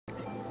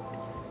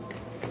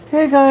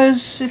Hey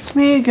guys, it's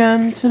me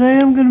again. Today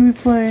I'm gonna be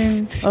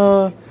playing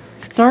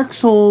Dark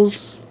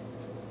Souls.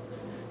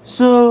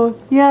 So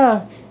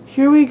yeah,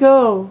 here we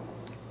go.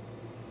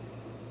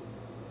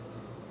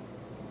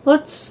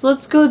 Let's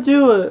go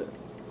do it.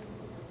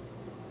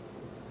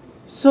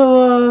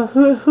 So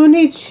who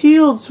needs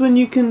shields when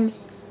you can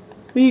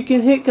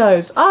hit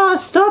guys? Ah,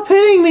 stop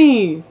hitting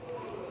me!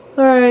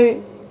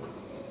 Alright.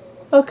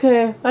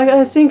 Okay,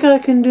 I think I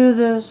can do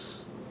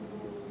this.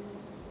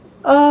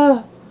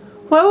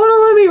 Why won't it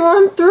let me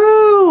run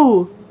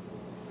through?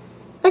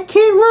 I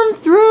can't run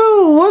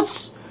through!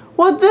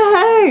 What the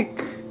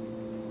heck?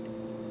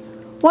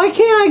 Why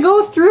can't I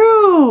go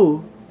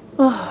through?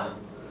 Ugh,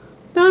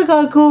 now I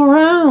gotta go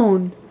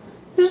around.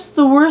 This is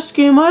the worst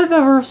game I've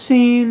ever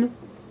seen.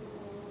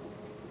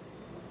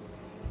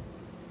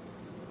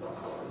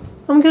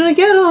 I'm gonna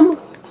get him!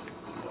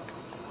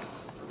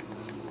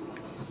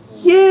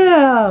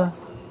 Yeah!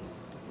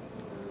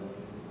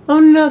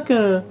 I'm not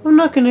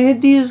gonna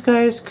hit these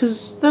guys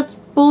cause that's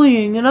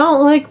bullying, and I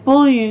don't like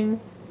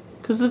bullying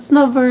cause it's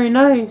not very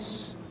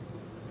nice.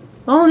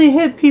 I only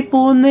hit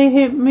people when they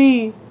hit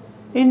me,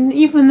 and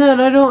even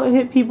then I don't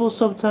hit people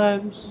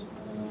sometimes.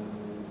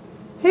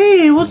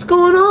 Hey, what's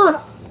going on?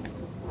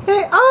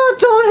 Hey,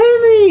 don't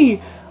hit me!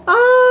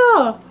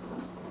 Ah!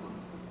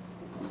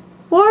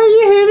 Why are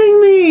you hitting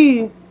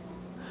me?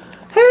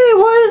 Hey,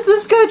 why is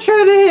this guy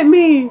trying to hit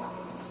me?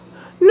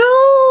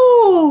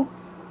 No!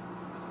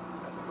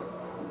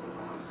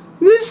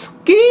 This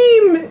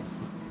game...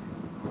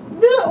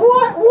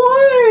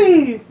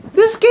 Why?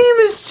 This game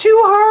is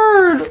too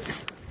hard.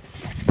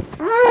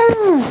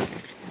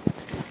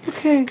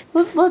 Okay,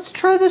 let's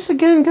try this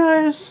again,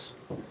 guys.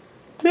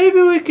 Maybe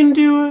we can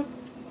do it.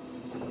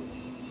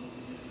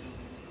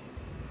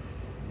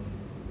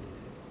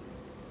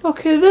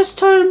 Okay, this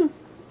time,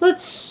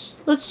 let's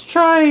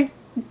try,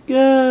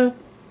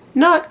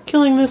 not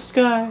killing this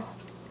guy.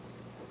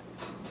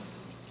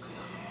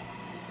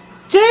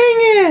 Dang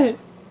it!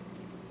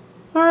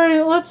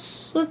 Alright,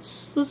 let's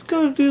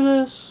go do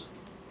this.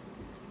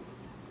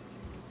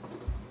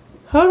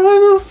 How do I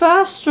move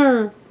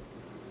faster?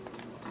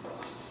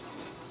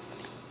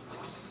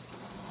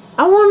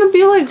 I want to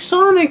be like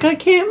Sonic. I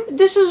can't.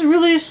 This is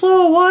really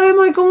slow. Why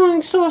am I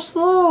going so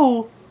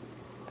slow?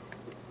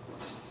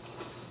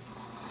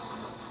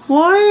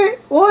 Why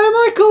am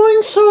I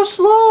going so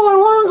slow? I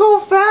want to go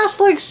fast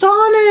like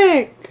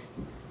Sonic.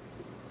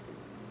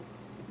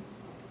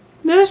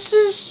 This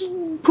is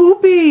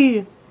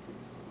poopy.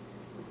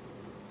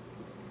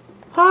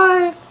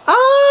 Hi.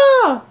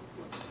 Ah!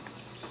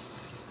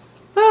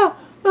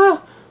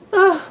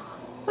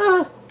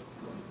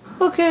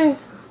 Okay.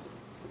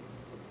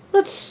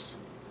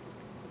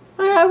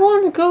 I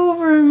want to go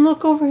over and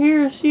look over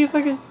here and see if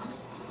I can...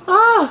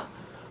 Ah!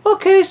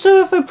 Okay, so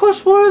if I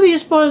push one of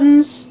these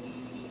buttons,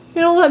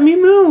 it'll let me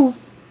move.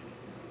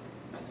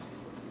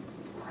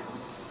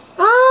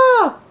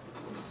 Ah!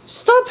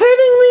 Stop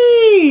hitting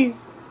me!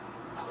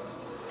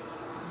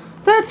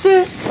 That's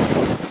it.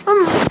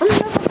 I'm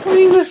never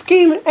playing this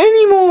game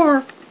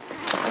anymore.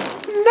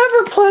 I'm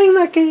never playing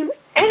that game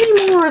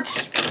anymore.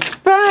 It's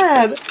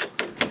bad.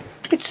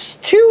 It's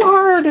too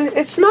hard.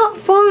 It's not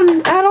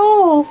fun at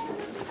all.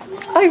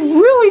 I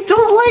really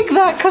don't like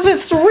that because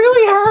it's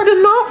really hard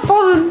and not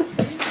fun.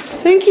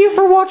 Thank you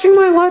for watching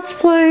my Let's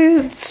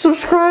Play.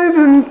 Subscribe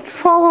and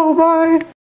follow. Bye.